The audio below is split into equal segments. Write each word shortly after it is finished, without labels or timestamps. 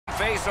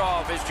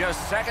face-off is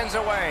just seconds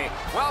away.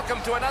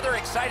 Welcome to another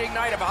exciting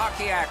night of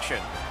hockey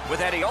action. With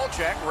Eddie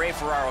Olczyk, Ray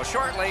Ferraro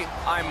shortly,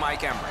 I'm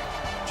Mike Emery.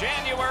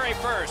 January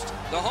 1st,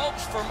 the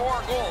hopes for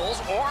more goals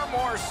or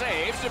more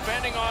saves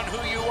depending on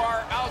who you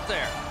are out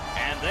there.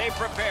 And they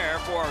prepare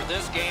for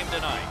this game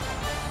tonight.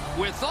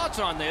 With thoughts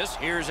on this,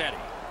 here's Eddie.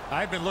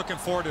 I've been looking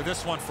forward to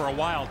this one for a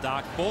while,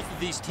 Doc. Both of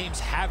these teams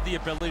have the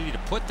ability to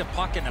put the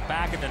puck in the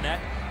back of the net.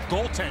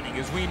 Goaltending,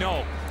 as we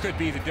know, could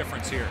be the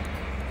difference here.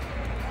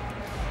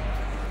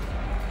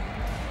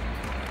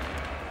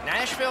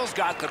 Nashville's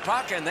got the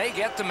puck, and they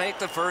get to make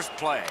the first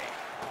play.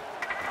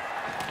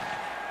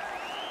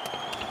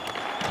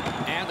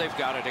 And they've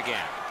got it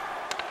again.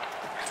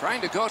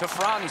 Trying to go to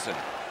Franzen.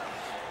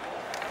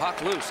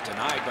 Puck loose,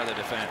 denied by the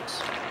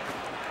defense.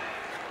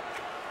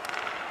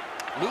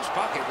 Loose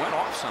puck, it went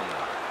off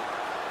somewhere.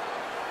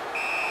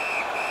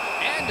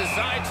 And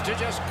decides to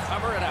just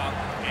cover it out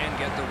and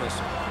get the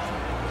whistle.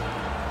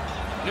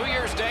 New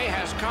Year's Day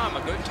has come,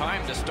 a good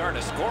time to start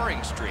a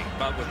scoring streak.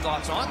 But with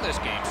thoughts on this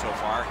game so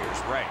far, here's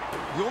Ray.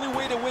 The only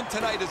way to win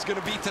tonight is going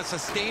to be to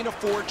sustain a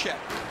forecheck.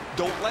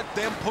 Don't let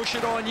them push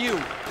it on you.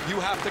 You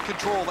have to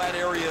control that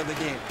area of the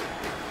game.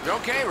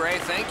 Okay, Ray,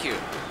 thank you.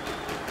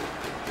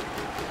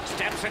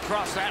 Steps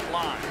across that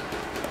line.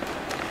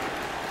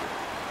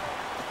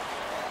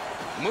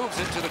 Moves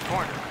it to the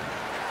corner.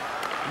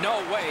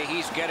 No way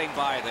he's getting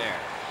by there.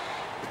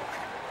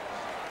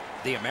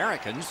 The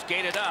Americans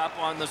skated up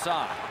on the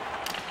side.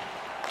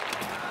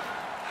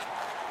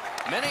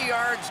 Many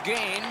yards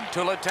gained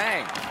to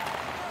Letang.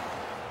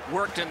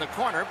 Worked in the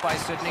corner by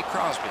Sidney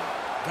Crosby.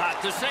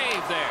 Got the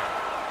save there.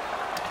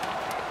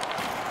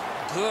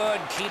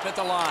 Good keep at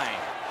the line.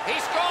 He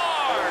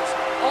scores!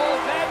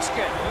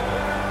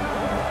 Ovechkin.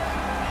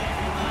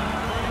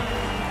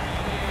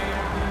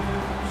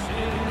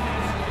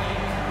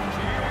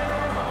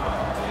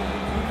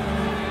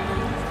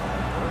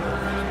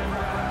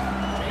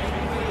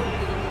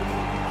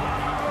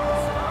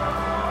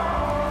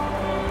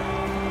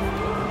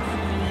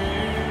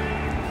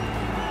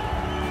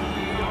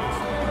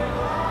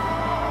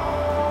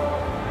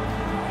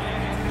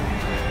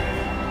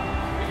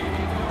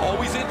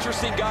 Always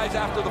interesting, guys,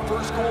 after the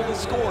first goal is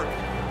scored,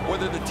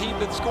 whether the team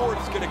that scored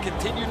is going to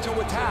continue to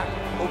attack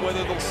or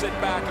whether they'll sit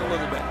back a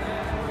little bit.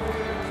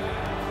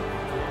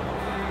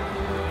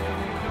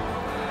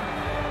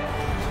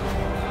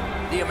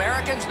 The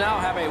Americans now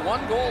have a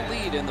one-goal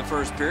lead in the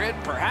first period.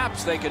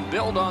 Perhaps they can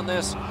build on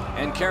this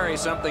and carry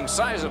something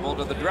sizable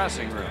to the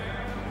dressing room.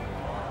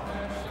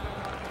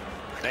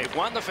 They've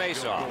won the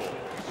face-off.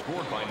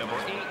 Scored by number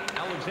 8,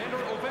 Alexander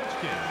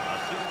Ovechkin.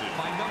 Assisted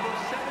by number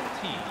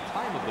 17.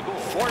 Time of the goal.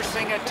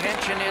 Forcing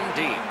attention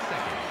indeed.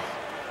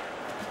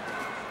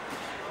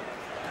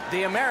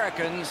 The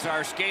Americans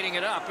are skating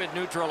it up at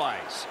neutral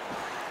ice.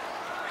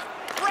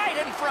 Right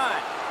in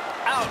front.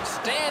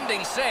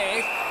 Outstanding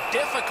save.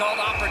 Difficult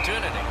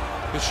opportunity.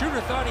 The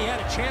shooter thought he had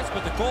a chance,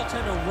 but the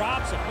goaltender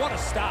robs him. What a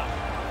stop.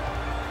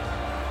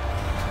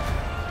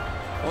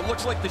 Well, it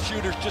looks like the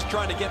shooter's just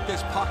trying to get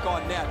this puck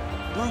on net.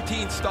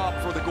 Routine stop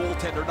for the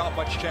goaltender, not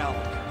much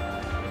challenge.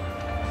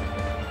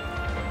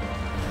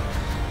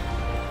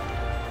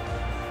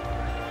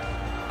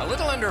 A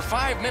little under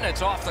 5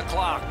 minutes off the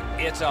clock.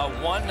 It's a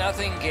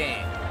 1-0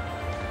 game.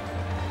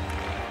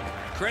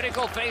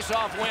 Critical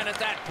face-off win at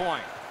that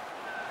point.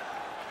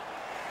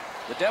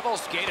 The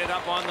Devils skated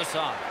up on the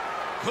side.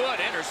 Good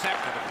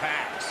intercept of the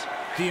pass.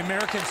 The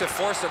Americans have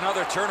forced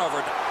another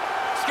turnover.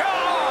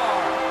 Score!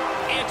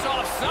 It's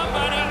off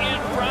somebody in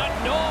front.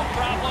 No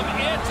problem.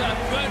 It's a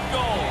good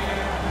goal.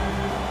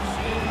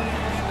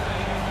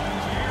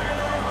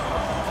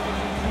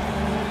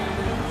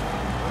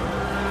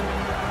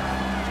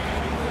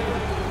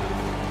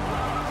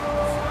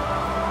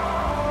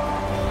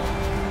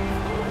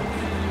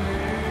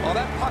 Well,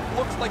 that puck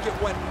looks like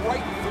it went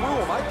right through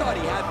him. I thought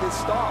he had this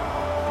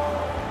stop.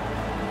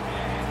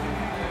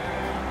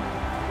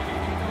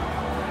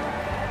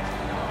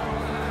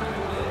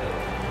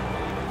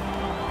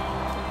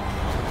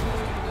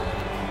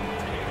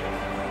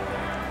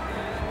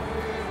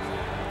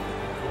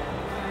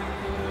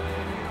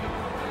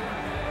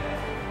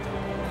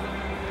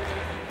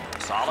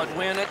 Solid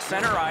win at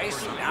center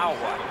ice. Now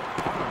what?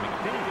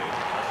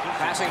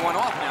 Passing one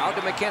off now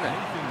to McKinnon.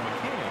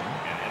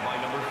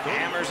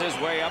 Hammers his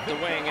way up the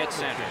wing at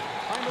center.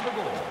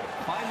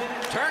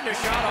 Turned a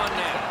shot on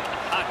net.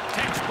 A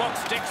textbook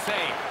stick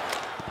save.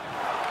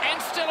 And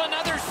still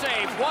another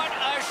save. What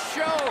a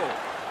show.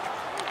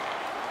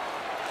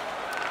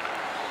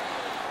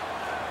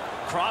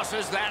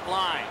 Crosses that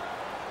line.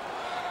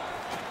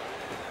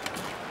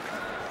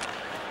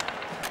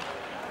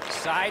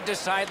 Side to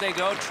side they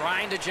go,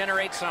 trying to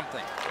generate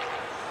something.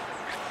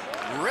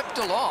 Ripped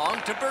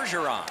along to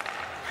Bergeron.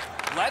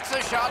 Lets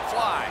the shot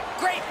fly.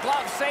 Great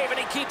glove save, and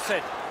he keeps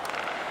it.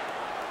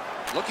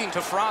 Looking to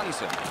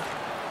Franzen.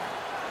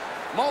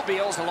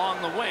 Mobiles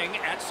along the wing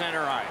at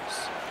center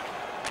ice.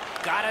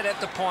 Got it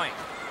at the point.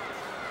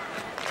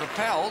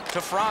 Propelled to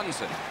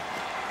Franzen.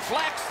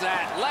 Flex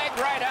that leg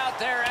right out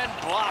there and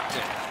blocked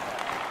it.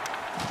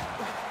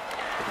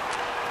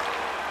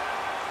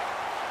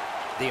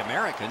 The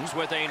Americans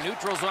with a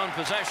neutral zone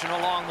possession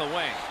along the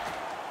wing.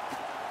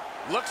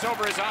 Looks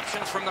over his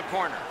options from the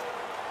corner.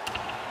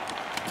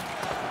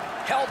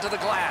 Held to the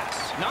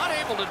glass. Not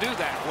able to do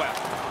that well.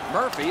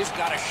 Murphy's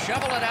got to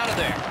shovel it out of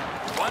there.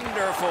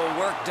 Wonderful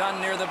work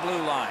done near the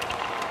blue line.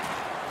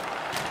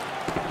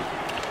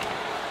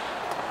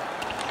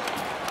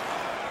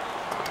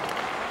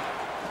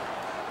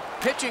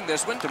 Pitching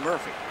this one to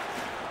Murphy.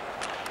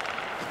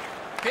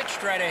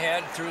 Pitched right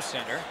ahead through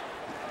center.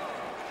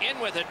 In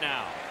with it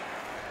now.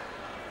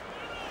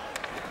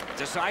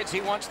 Decides he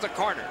wants the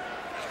corner.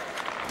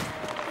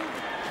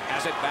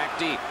 Has it back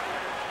deep.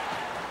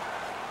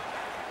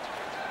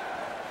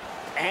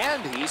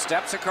 And he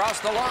steps across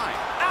the line.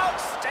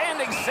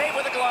 Outstanding save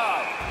with a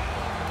glove.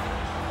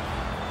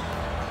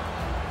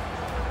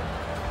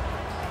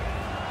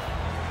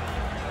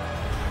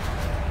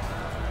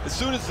 As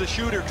soon as the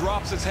shooter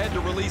drops his head to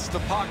release the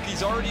puck,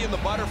 he's already in the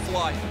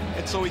butterfly,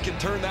 and so he can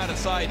turn that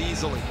aside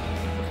easily.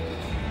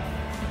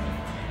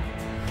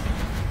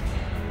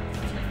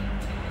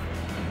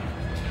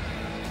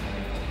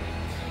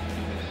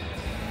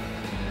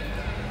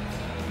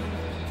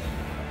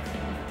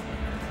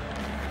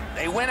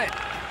 They win it.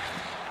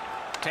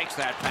 Takes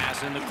that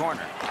pass in the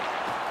corner.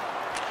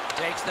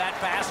 Takes that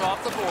pass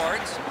off the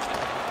boards.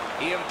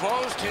 He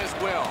imposed his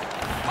will.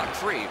 Puck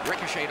free,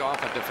 ricocheted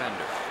off a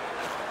defender.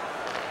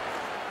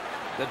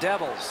 The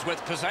Devils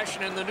with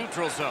possession in the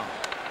neutral zone.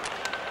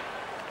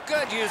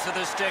 Good use of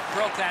the stick,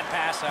 broke that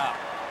pass up.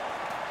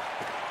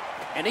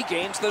 And he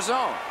gains the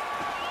zone.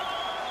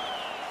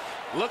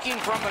 Looking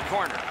from the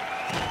corner.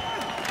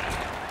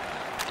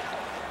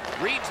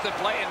 Reads the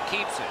play and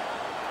keeps it.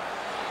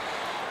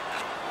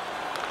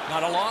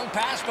 Not a long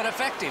pass, but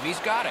effective. He's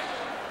got it.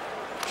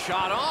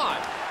 Shot on.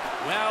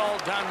 Well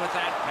done with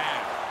that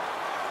pass.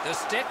 The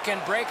stick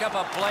can break up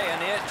a play,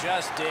 and it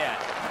just did.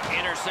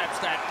 Intercepts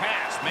that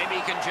pass. Maybe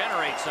he can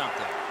generate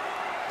something.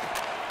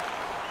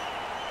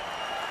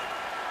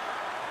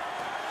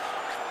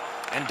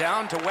 And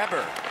down to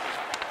Weber.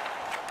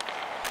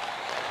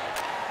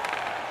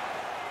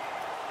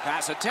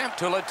 Pass attempt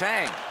to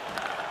Letang.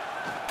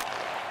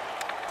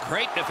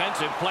 Great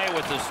defensive play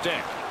with the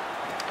stick.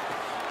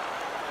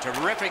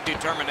 Terrific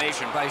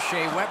determination by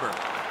Shea Weber.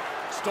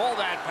 Stole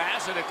that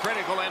pass at a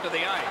critical end of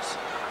the ice.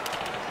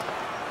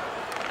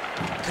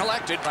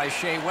 Collected by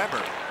Shea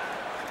Weber.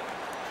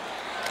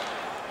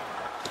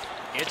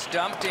 It's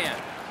dumped in.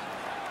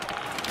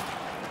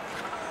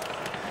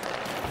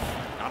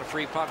 Not a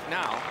free puck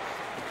now.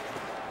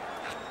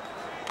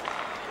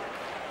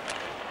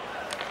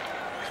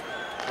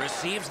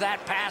 Receives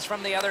that pass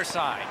from the other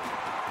side.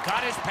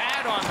 Got his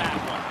pad on that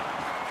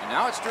one. And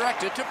now it's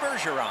directed to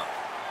Bergeron.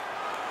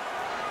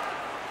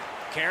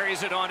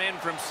 Carries it on in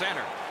from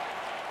center.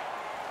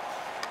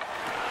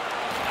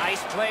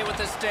 Nice play with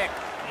the stick.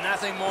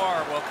 Nothing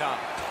more will come.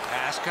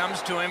 Pass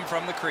comes to him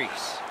from the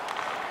crease.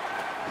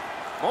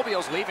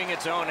 Mobile's leaving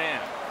its own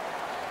end.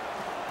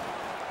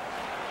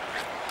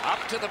 Up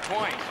to the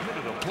point.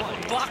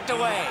 Blocked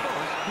away.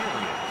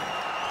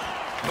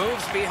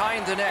 Moves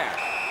behind the net.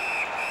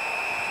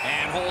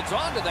 And holds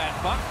on to that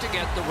puck to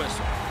get the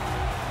whistle.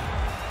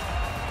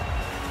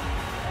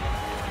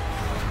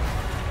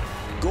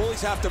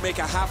 Goalies have to make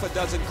a half a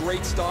dozen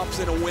great stops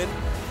in a win.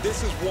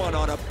 This is one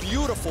on a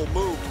beautiful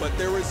move, but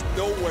there is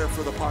nowhere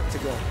for the puck to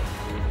go.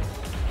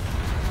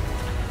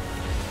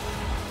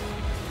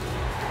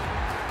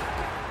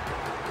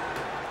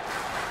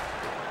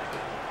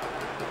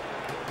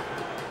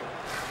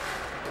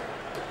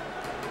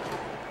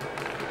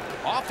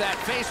 Off that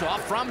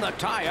face-off from the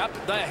tie-up,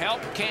 the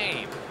help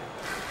came.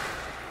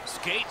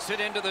 Skates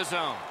it into the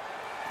zone.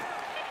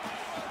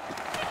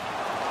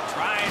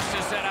 Tries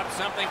to set up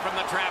something from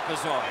the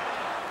trapezoid.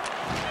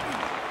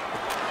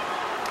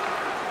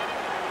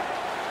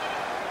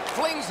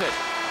 Flings it.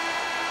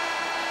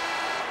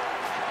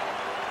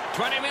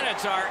 20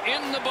 minutes are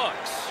in the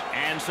books.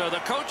 And so the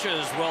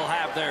coaches will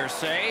have their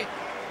say.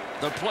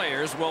 The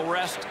players will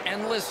rest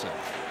and listen.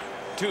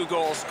 2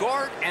 goals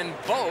scored, and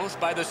both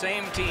by the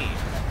same team.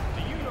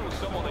 Do you know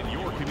someone in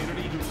your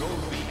community who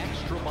goes the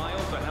extra mile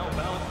to help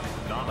out?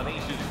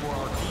 Nominations for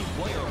our Team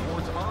Player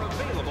Awards are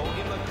available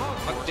in the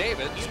concourse.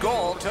 McDavid's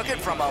goal took it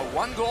from a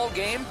 1-goal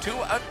game to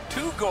a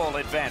 2-goal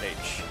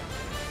advantage.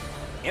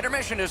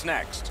 Intermission is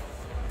next.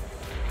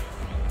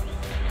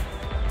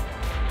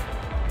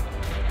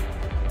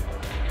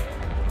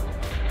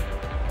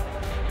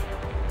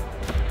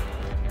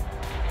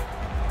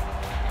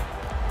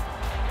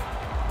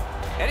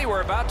 Eddie,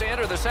 we're about to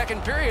enter the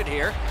second period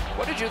here.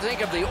 What did you think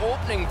of the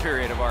opening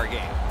period of our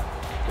game?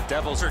 The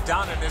Devils are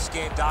down in this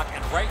game, Doc,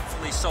 and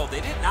rightfully so.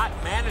 They did not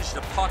manage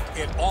the puck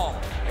at all.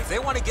 If they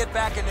want to get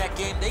back in that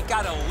game, they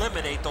got to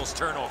eliminate those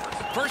turnovers.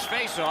 First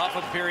face-off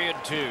of period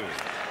 2.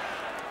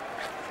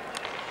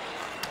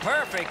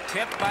 Perfect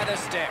tip by the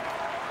stick.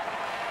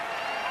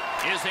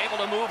 Is able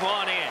to move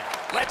on in.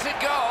 Lets it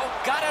go.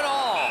 Got it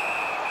all.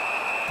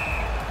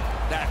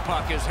 That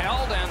puck is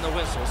held, and the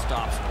whistle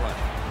stops play.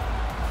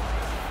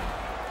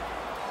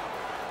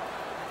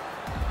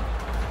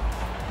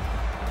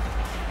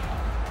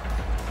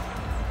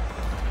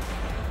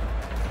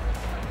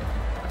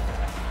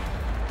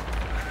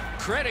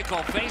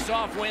 Critical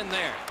face-off win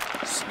there.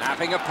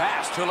 Snapping a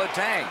pass to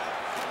Letang.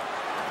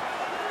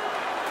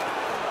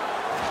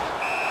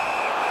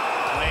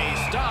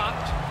 Play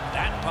stopped.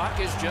 That puck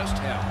is just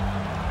held.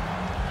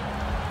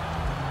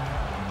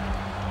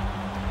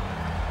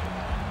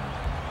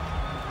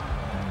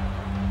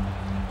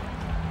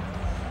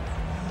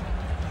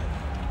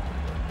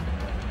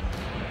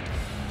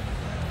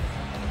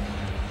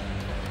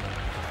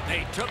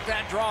 They took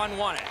that draw and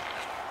won it.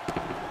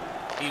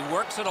 He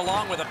works it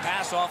along with a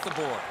pass off the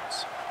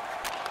boards.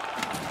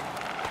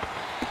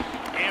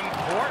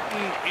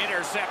 Important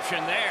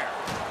interception there.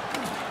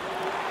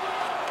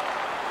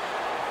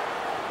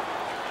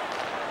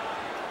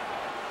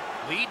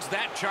 Leads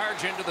that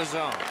charge into the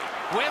zone.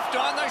 Whiffed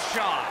on the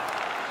shot.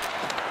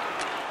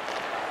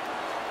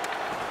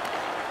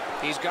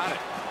 He's got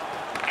it.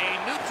 A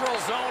neutral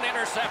zone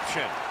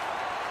interception.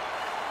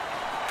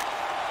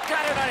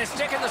 Got it on his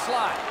stick in the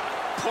slot.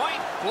 Point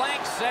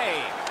blank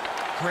save.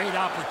 Great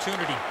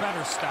opportunity.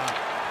 Better stop.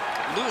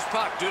 Loose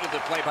puck due to the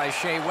play by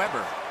Shea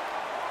Weber.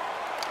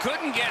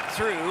 Couldn't get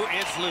through.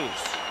 It's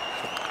loose.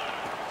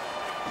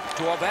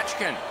 To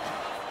Ovechkin.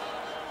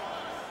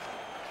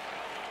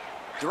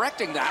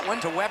 Directing that one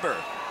to Weber.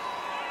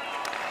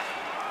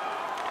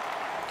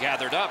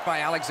 Gathered up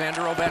by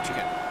Alexander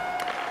Ovechkin.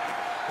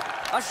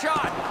 A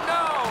shot.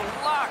 No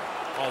luck.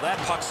 Oh, that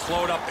puck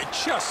slowed up. It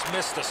just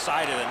missed the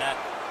side of the net.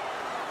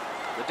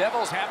 The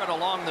Devils have it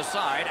along the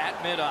side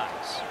at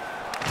mid-ice.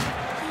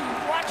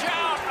 Watch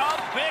out.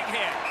 A big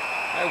hit.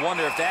 I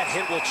wonder if that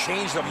hit will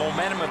change the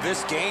momentum of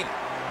this game.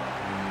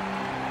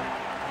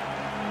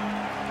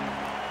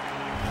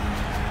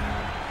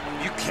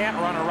 You can't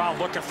run around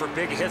looking for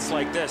big hits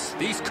like this.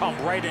 These come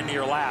right into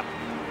your lap.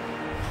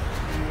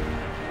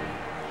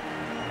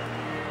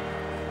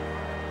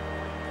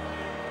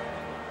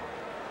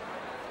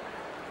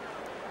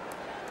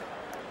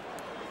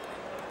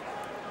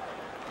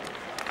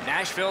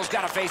 Nashville's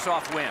got a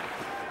face-off win.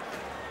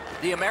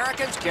 The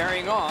Americans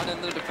carrying on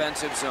in the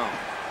defensive zone.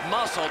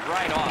 Muscled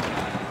right off.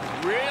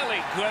 Really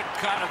good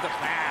cut of the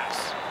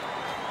pass.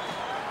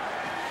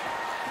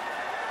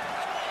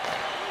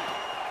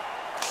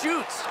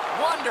 Shoots.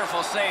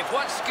 Wonderful save.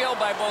 What skill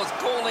by both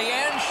goalie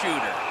and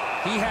shooter.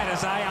 He had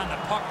his eye on the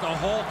puck the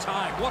whole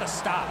time. What a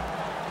stop.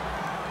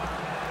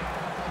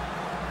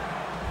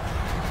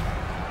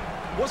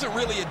 Wasn't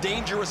really a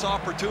dangerous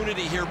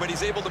opportunity here, but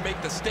he's able to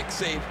make the stick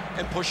save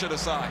and push it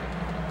aside.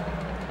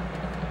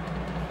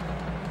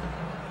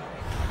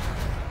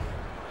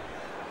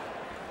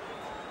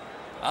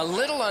 A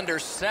little under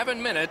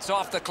 7 minutes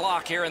off the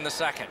clock here in the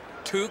second.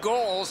 2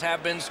 goals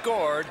have been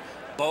scored,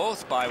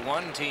 both by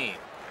one team.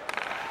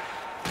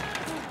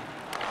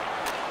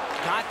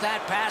 Got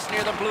that pass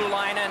near the blue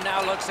line and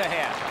now looks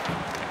ahead.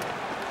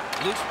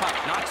 Loose puck,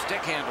 not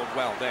stick handled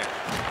well there.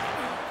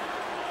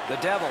 The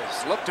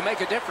Devils look to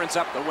make a difference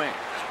up the wing.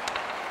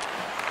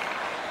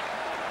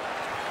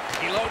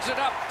 He loads it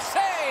up.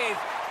 Save!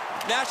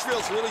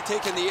 Nashville's really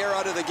taken the air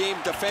out of the game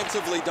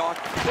defensively,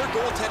 Doc. Their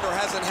goaltender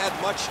hasn't had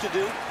much to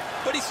do,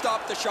 but he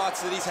stopped the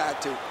shots that he's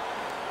had to.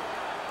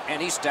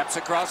 And he steps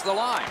across the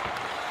line.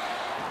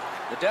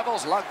 The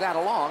Devils lug that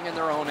along in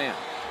their own end.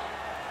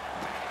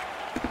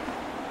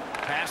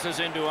 Passes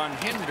into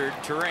unhindered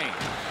terrain.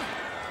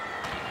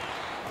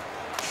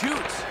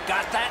 Shoots.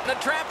 Got that in the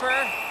trapper.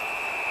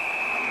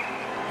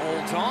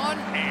 Holds on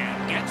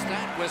and gets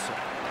that whistle.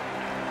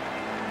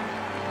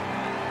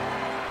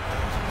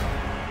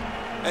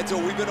 And so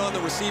we've been on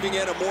the receiving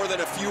end of more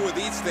than a few of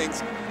these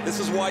things. This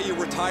is why you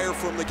retire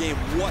from the game.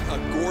 What a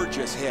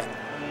gorgeous hit.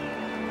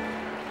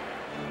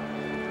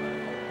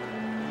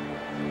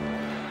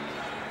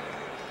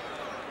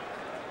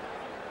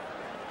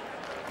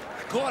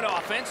 Good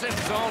offensive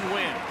zone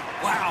win.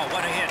 Wow,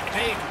 what a hit.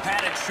 Big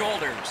padded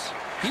shoulders.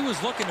 He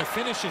was looking to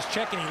finish his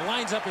check, and he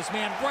lines up his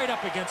man right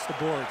up against the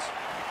boards.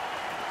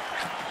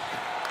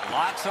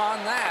 Lots on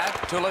that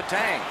to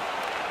Letang.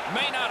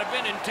 May not have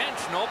been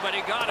intentional, but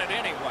he got it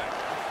anyway.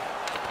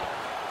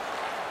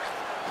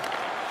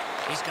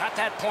 He's got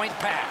that point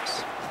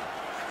pass.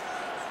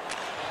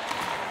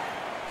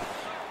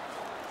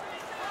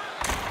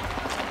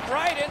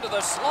 Right into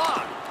the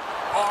slot.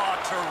 Oh,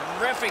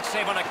 terrific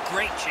save on a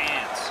great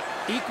chance.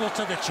 Equal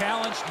to the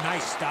challenge.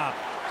 Nice stop.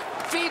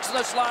 Feeds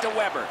the slot to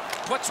Weber.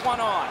 Puts one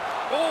on.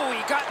 Oh,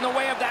 he got in the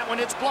way of that one.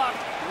 It's blocked.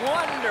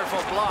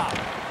 Wonderful block.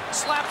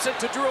 Slaps it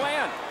to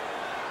Drouin.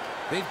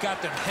 They've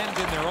got them hemmed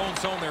in their own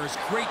zone. There is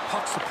great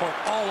puck support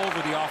all over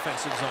the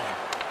offensive zone.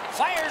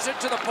 Fires it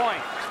to the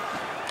point.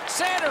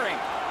 Centering.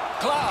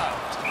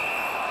 Gloved.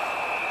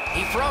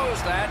 He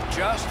throws that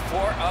just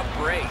for a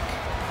break.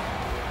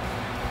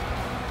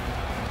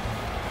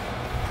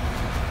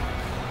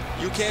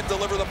 You can't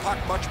deliver the puck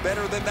much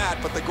better than that,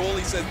 but the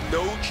goalie says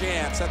no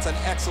chance. That's an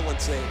excellent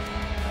save.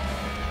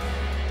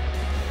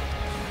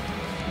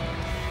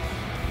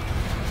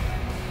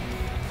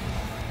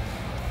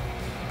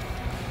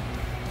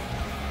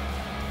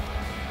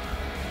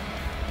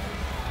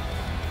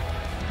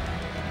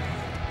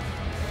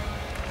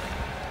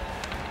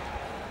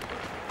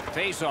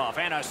 Face-off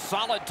and a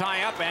solid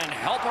tie-up and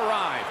help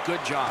arrive.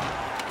 Good job.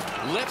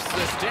 Lifts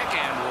the stick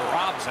and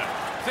robs him.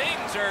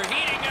 Things are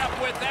heating up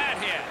with that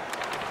hit.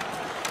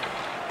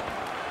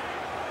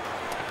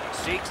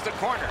 Seeks the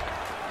corner.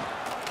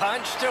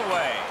 Punched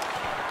away.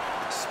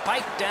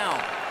 Spiked down.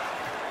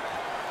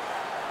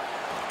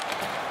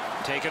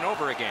 Taken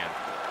over again.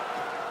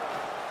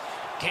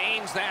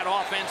 Gains that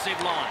offensive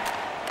line.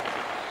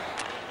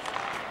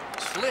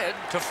 Slid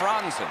to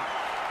Franzen.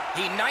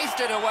 He knifed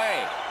it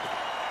away.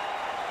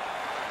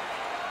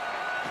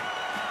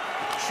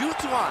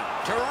 Shoots one.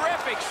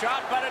 Terrific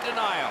shot, but a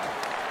denial.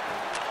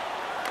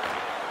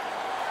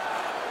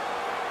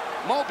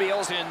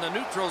 Mobile's in the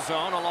neutral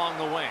zone along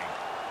the wing.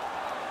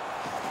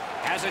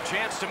 Has a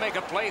chance to make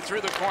a play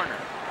through the corner.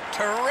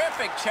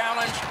 Terrific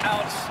challenge.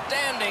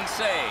 Outstanding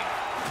save.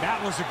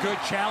 That was a good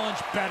challenge.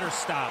 Better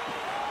stop.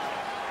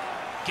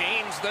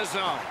 Gains the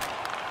zone.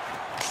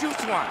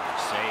 Shoots one.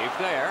 Save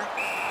there.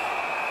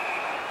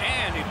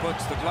 And he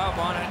puts the glove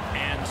on it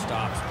and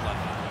stops play.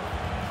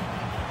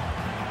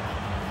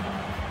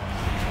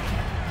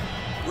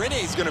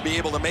 Rene's going to be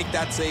able to make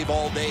that save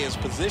all day. His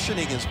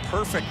positioning is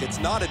perfect. It's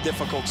not a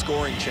difficult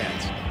scoring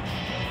chance.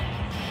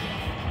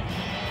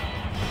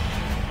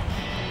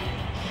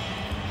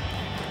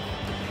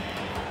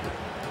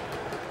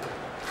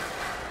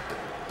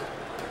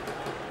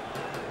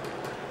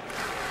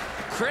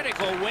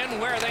 Critical win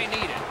where they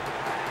need it.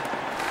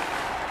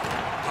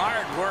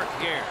 Hard work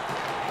here.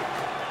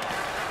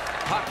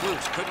 Puck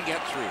loose, couldn't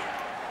get through.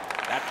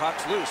 That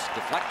puck's loose,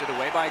 deflected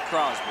away by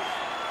Crosby.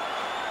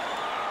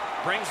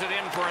 Brings it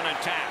in for an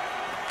attack.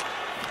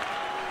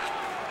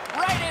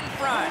 Right in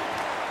front.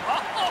 Oh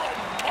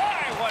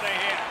my, what a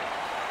hit.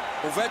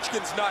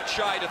 Ovechkin's not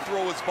shy to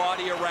throw his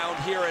body around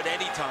here at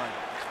any time.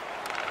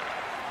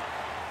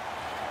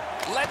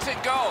 Lets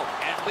it go.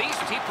 At least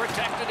he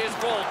protected his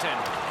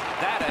goaltender.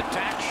 That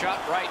attack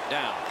shot right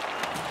down.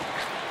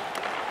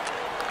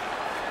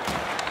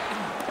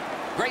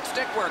 Great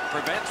stick work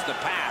prevents the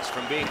pass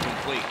from being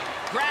complete.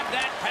 Grab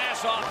that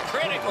pass off.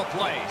 Critical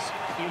plays.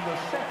 In the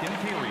second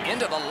period.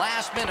 Into the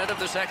last minute of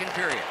the second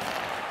period.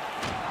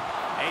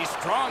 A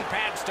strong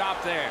pad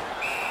stop there.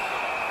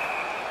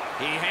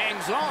 He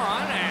hangs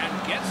on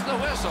and gets the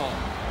whistle.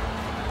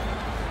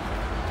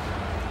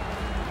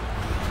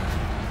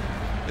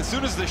 As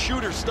soon as the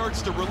shooter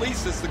starts to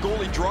release as the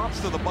goalie drops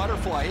to the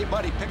butterfly, hey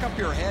buddy, pick up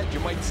your head. You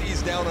might see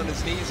he's down on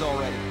his knees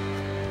already.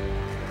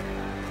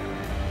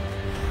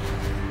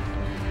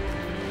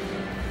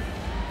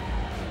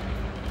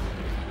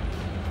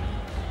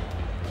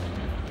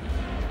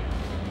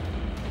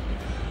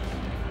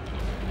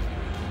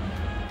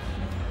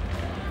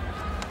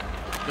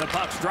 The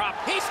puck's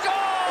dropped. He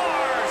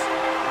scores!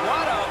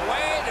 What a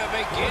way to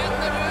begin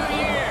the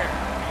new year.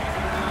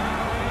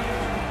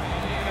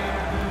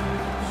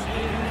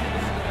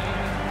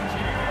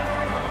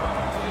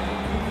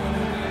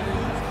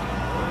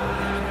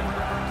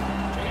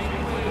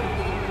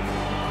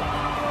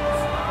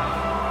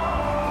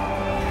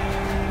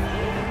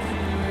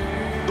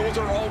 Those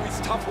are always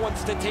tough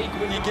ones to take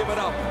when you give it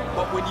up.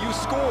 But when you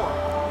score,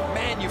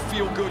 man, you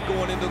feel good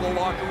going into the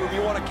locker room.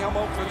 You want to come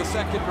out for the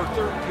second or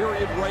third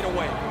period right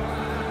away.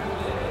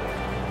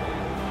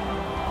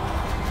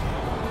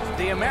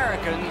 The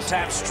Americans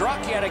have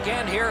struck yet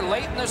again here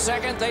late in the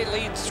second. They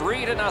lead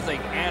 3-0.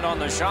 And on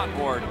the shot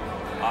board,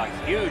 a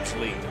huge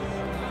lead.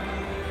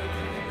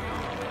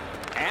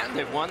 And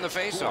they've won the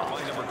faceoff.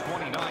 By number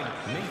 29,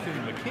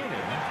 Nathan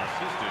McKinnon,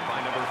 assisted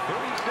by number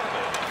 37.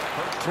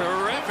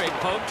 Terrific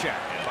poke check.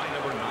 And by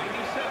number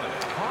 97,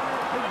 Connor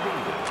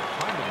McDavid.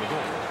 Time of the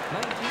goal,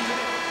 19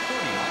 minutes,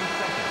 39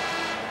 seconds.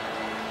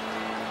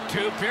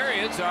 2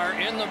 periods are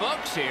in the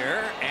books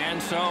here, and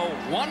so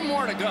 1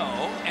 more to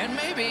go, and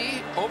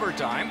maybe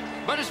overtime,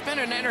 but it's been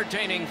an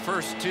entertaining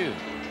first 2.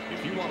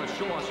 If you want to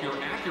show us your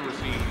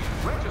accuracy,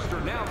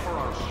 register now for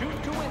our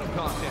Shoot to Win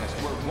contest,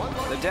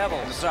 where The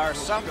Devils are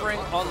suffering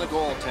on the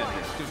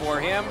goaltender. For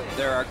him,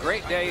 there are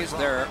great days,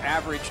 there are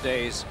average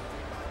days,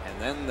 and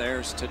then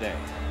there's today.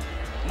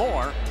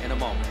 More in a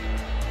moment.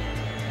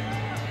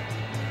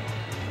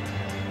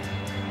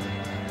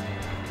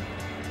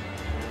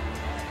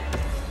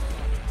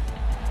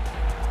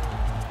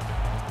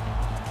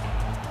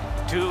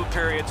 Two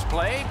periods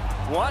played,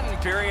 1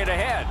 period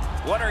ahead.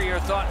 What are your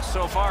thoughts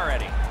so far,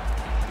 Eddie?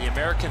 The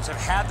Americans have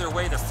had their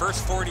way the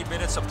first 40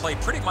 minutes of play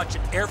pretty much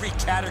in every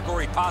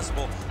category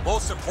possible,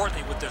 most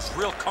importantly with this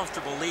real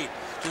comfortable lead.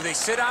 Do they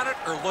sit on it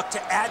or look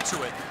to add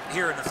to it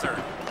here in the third?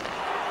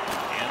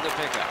 And the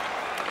pickup.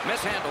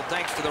 Mishandled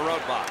thanks to the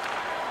roadblock.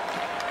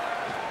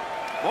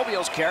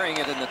 Mobile's carrying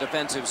it in the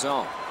defensive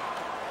zone.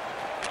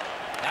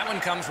 That one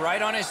comes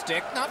right on his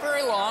stick. Not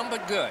very long,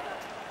 but good.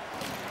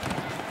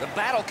 The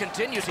battle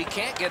continues. He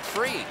can't get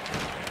free.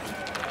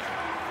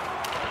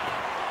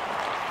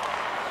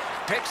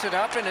 Picks it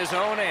up in his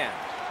own end.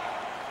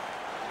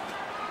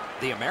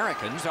 The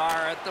Americans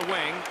are at the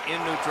wing in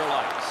neutral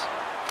ice.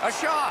 A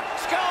shot.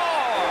 Score!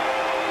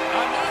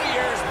 A New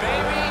Year's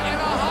baby in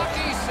a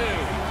hockey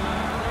suit.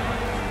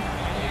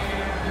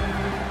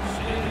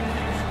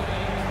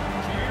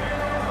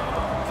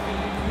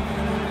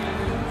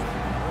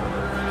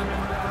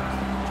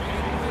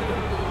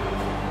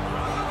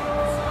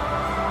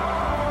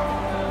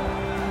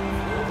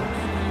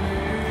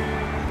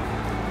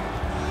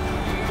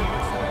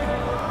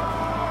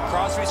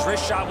 Crosby's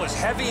wrist shot was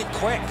heavy and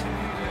quick.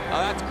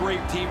 That's great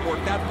teamwork.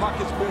 That puck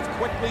is moved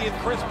quickly and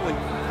crisply.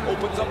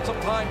 Opens up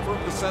some time for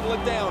him to settle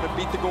it down and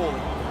beat the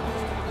goalie.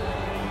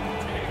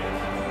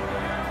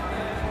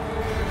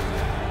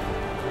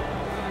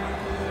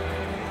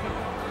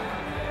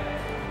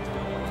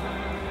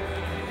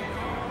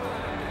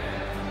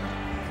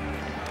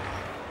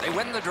 They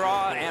win the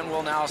draw and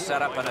will now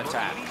set up an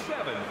attack.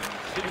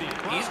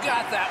 He's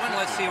got that one.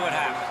 Let's see what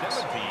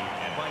happens.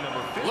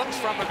 Looks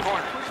from the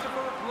corner.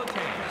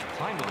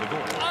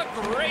 A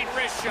great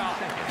wrist shot.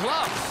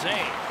 Glove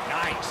save.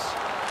 Nice.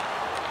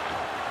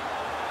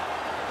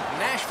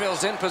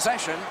 Nashville's in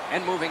possession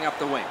and moving up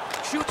the wing.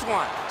 Shoots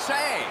one.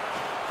 Save.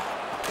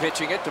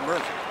 Pitching it to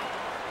Murphy.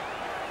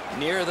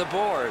 Near the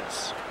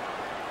boards.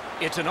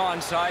 It's an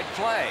onside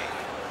play.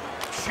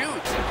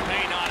 Shoots.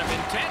 May not have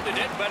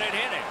intended it, but it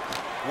hit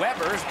it.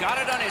 Weber's got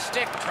it on his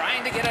stick,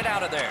 trying to get it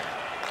out of there.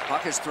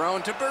 Puck is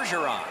thrown to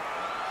Bergeron.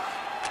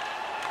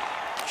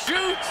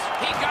 Shoots!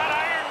 He got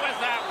iron with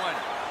that one.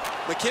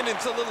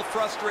 McKinnon's a little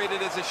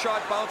frustrated as his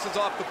shot bounces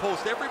off the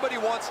post. Everybody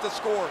wants to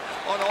score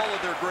on all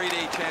of their grade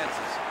A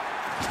chances.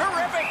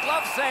 Terrific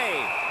glove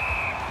save.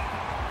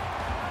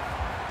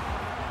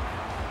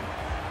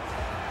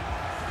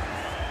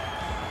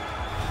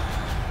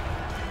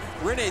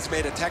 Rene's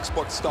made a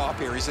textbook stop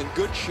here. He's in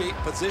good shape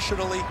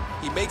positionally.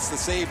 He makes the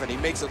save, and he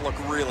makes it look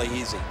really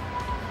easy.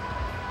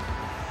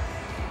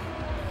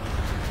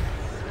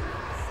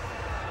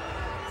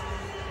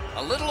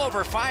 A little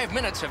over 5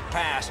 minutes have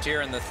passed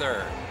here in the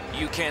third.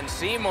 You can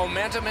see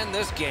momentum in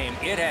this game.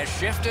 It has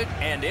shifted,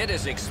 and it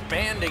is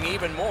expanding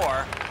even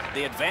more.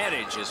 The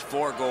advantage is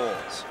 4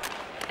 goals.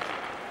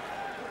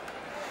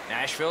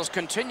 Nashville's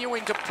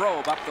continuing to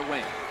probe up the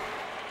wing.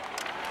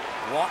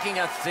 Walking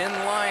a thin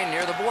line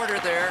near the border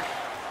there.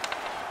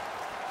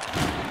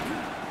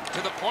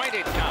 To the point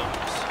it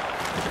comes.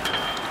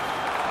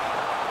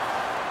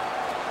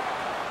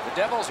 The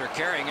Devils are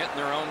carrying it in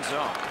their own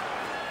zone.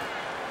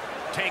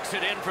 Takes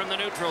it in from the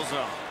neutral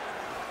zone.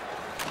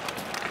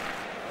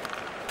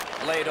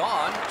 Laid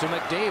on to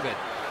McDavid.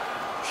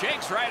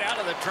 Shakes right out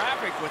of the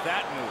traffic with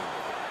that move.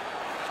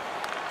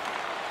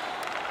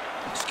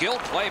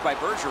 Skilled play by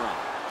Bergeron.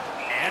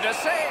 And a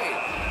save.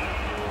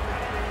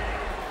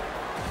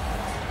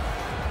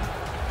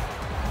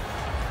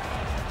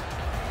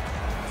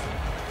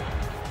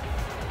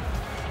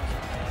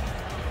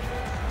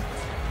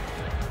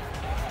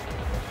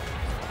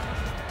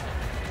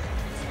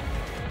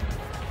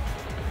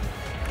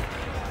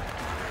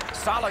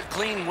 Solid,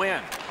 clean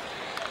win.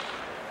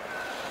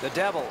 The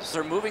Devils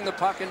are moving the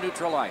puck in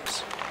neutral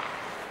ice.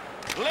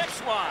 Lifts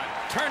one.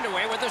 Turned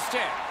away with the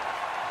stick.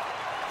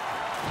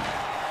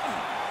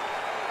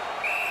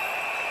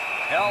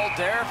 Held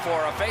there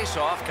for a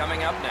face-off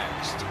coming up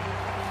next.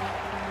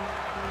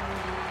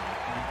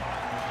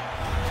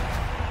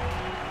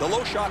 The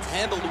low shot's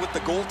handled with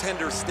the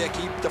goaltender's stick.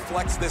 He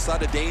deflects this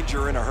out of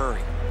danger in a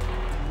hurry.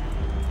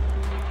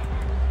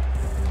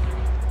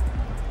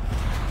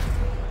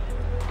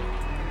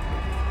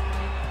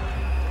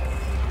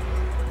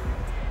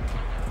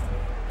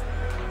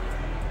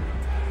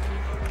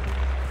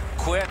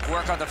 Quick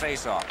work on the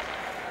faceoff.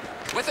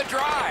 With a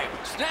drive,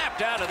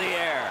 snapped out of the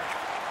air.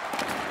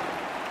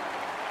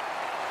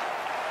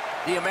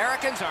 The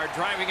Americans are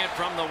driving it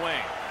from the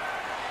wing.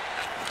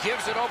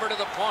 Gives it over to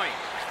the point.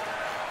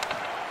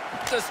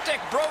 The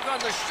stick broke on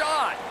the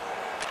shot.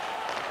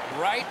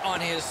 Right on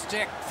his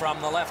stick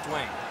from the left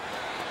wing.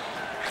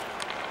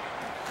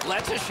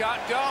 Lets a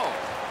shot go.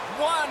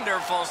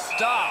 Wonderful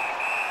stop.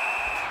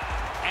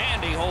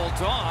 And he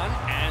holds on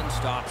and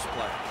stops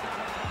play.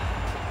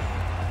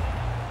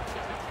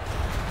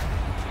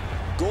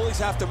 Goalies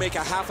have to make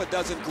a half a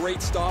dozen great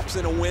stops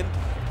in a win.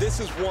 This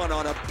is one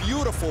on a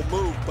beautiful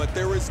move, but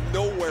there is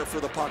nowhere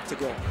for the puck to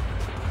go.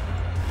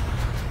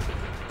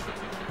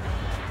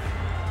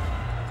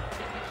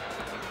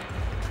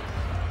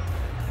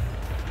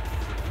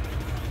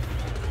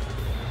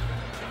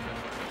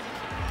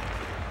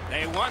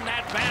 They won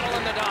that battle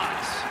in the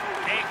dots.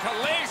 A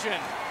collision.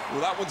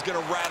 Well, that one's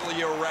going to rattle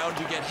you around.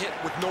 You get hit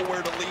with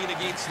nowhere to lean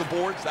against the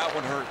boards. That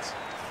one hurts.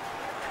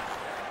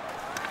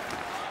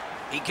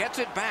 He gets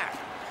it back.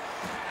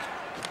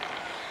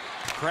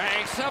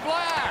 Cranks a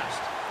blast.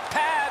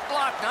 Pad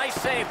block. Nice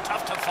save.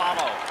 Tough to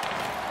follow.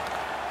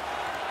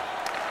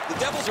 The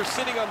Devils are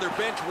sitting on their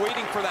bench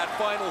waiting for that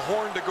final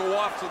horn to go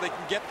off so they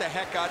can get the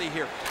heck out of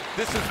here.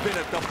 This has been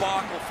a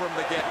debacle from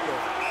the get-go.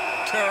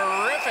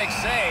 Terrific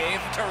save.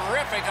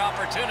 Terrific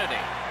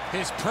opportunity.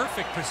 His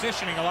perfect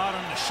positioning allowed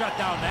him to shut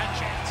down that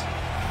chance.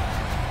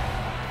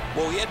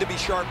 Well, he had to be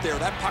sharp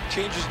there. That puck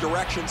changes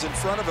directions in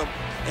front of him,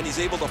 and he's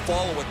able to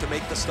follow it to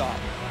make the stop.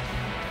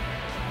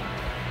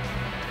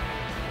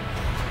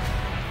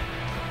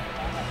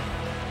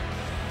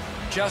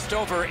 Just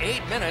over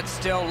 8 minutes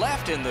still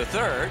left in the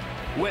third.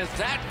 With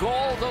that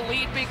goal, the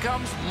lead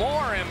becomes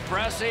more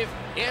impressive.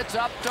 It's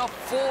up to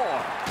 4.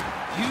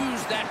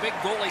 Use that big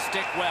goalie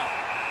stick well.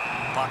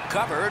 Puck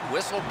covered,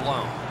 whistle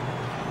blown.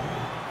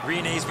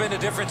 Rene's been a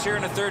difference here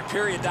in the third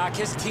period, Doc.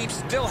 His team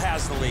still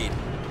has the lead.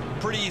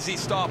 pretty easy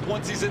stop.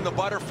 Once he's in the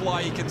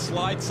butterfly, he can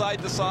slide side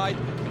to side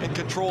and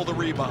control the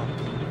rebound.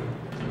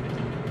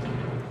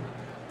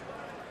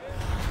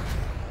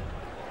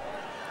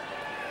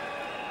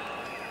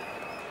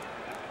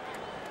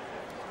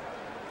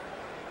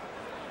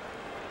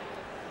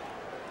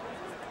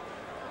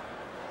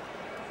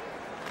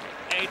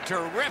 A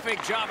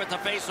terrific job at the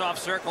face-off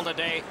circle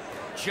today,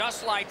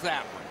 just like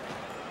that one.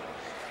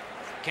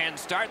 Can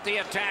start the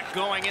attack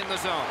going in the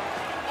zone.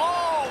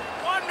 Oh,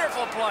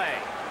 wonderful play.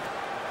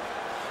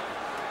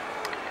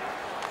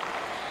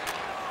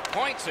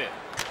 Points it.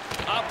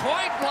 A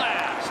point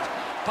blast.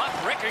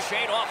 Puck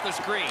ricocheted off the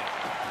screen.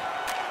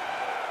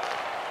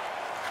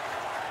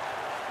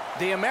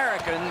 The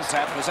Americans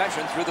have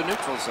possession through the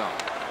neutral zone.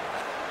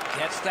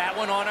 Gets that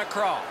one on a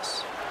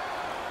cross.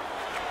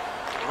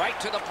 Right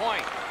to the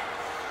point.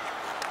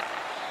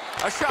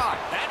 A shot.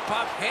 That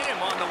puck hit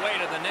him on the way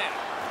to the net.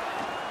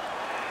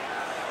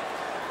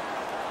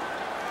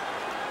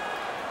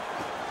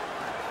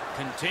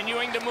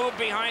 Continuing to move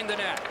behind the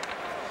net.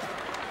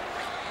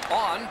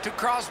 On to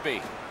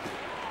Crosby.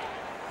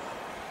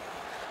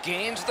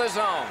 Gains the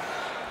zone.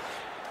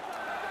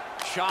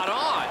 Shot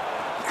on.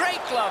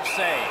 Great glove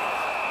save.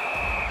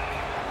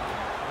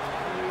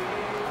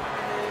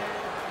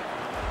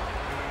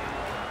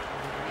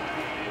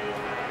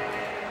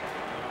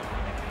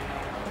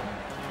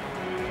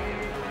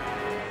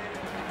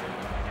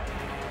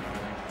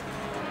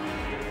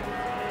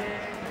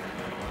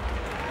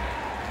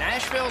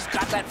 Nashville's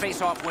got that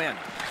face-off win.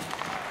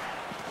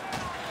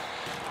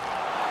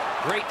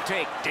 Great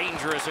take,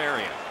 dangerous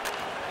area.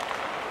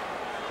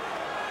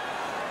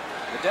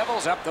 The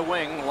Devils up the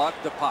wing, lug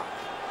the puck.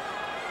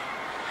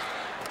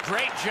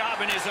 Great job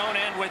in his own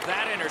end with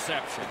that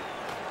interception.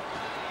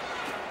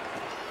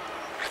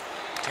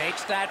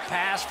 Takes that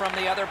pass from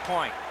the other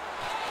point.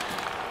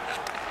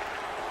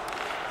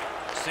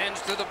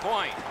 Sends to the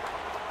point.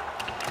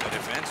 The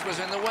defense was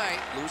in the way,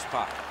 loose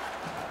puck.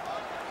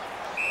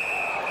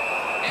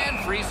 And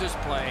freezes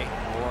play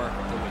for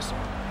the whistle.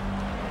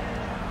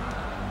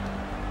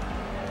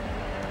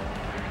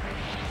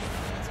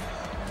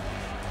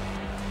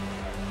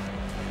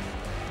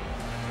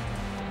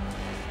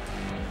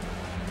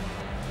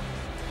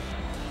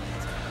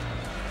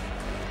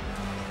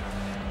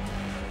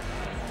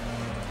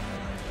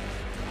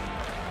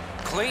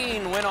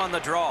 Clean win on the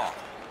draw.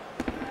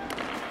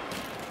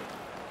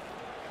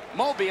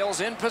 Mobile's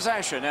in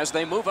possession as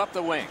they move up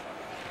the wing.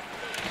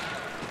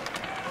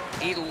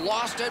 He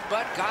lost it,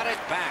 but got it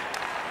back.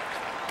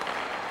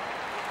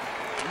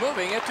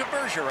 Moving it to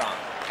Bergeron.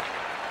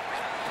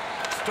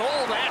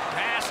 Stole that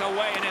pass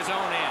away in his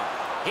own end.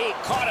 He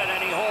caught it,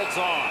 and he holds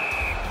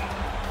on.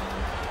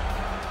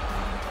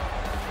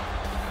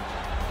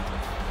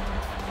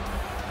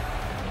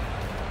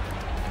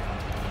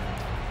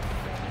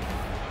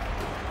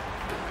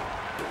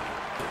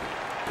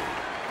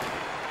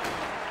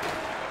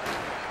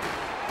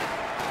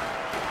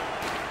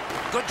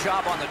 Good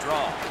job on the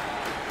draw.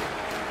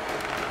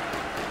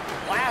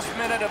 Last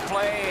minute of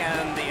play,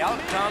 and the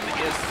outcome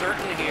is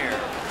certain here.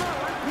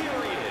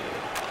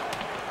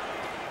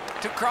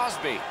 To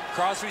Crosby.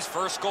 Crosby's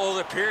first goal of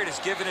the period has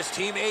given his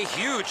team a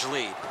huge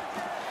lead.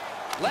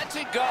 Lets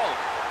it go.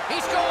 He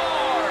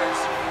scores!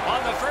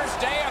 On the first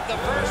day of the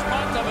first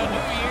month of a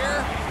new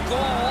year,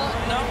 goal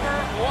number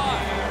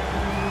 1.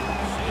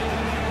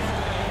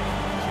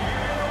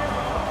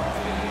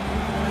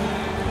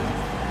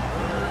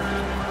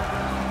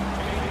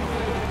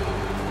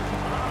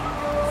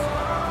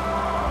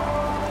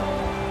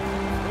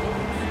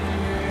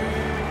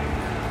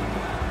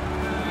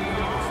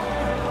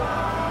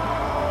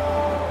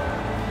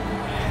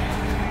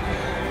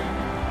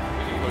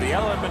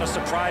 A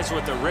surprise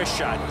with the wrist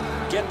shot.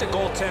 Get the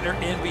goaltender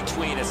in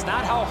between. It's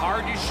not how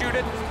hard you shoot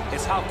it,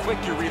 it's how quick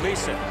you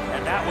release it.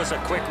 And that was a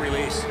quick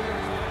release.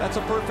 That's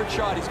a perfect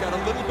shot. He's got a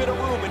little bit of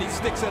room, and he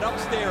sticks it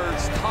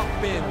upstairs. Top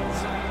bins.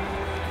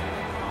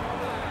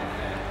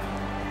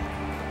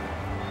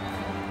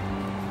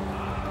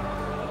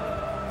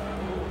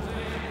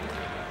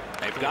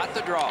 They've got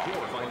the draw.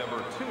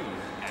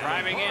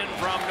 Driving in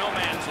from no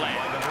man's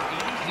land.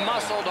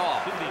 Muscled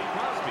off.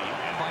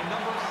 By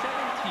number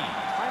 17,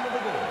 time of the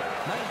goal,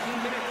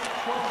 19 minutes,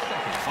 12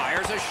 seconds.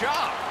 Fires a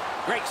shot.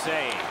 Great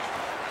save.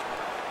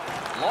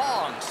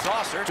 Long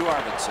saucer to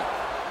Arvidsson.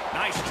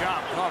 Nice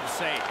job, glove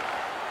save.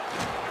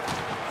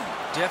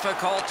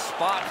 Difficult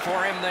spot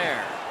for him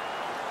there.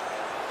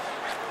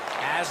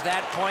 Has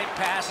that point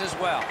pass as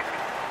well.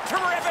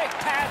 Terrific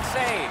pad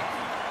save.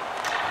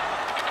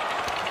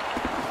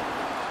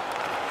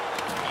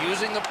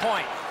 Using the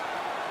point.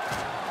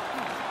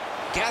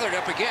 Gathered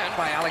up again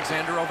by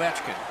Alexander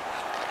Ovechkin.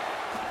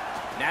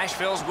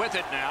 Nashville's with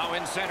it now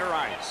in center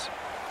ice.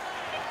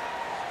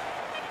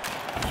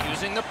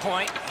 Using the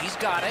point, he's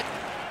got it.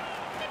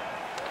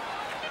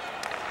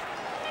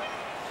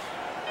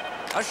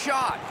 A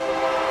shot.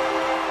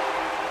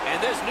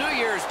 And this New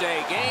Year's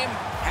Day game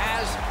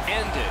has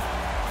ended.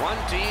 One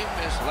team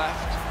is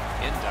left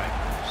in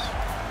diapers.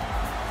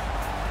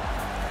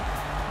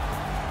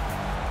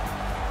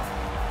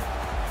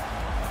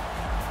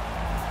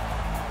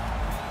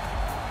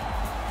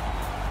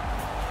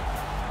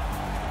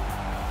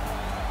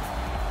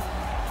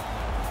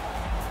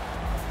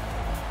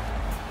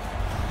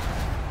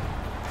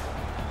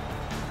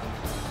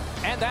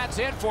 that's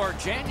it for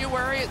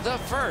January the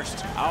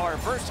 1st, our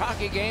first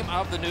hockey game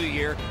of the new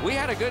year. We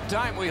had a good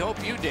time. We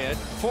hope you did.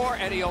 For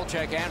Eddie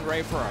Olczyk and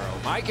Ray Ferraro,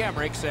 Mike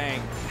Emmerich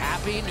saying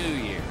Happy New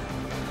Year.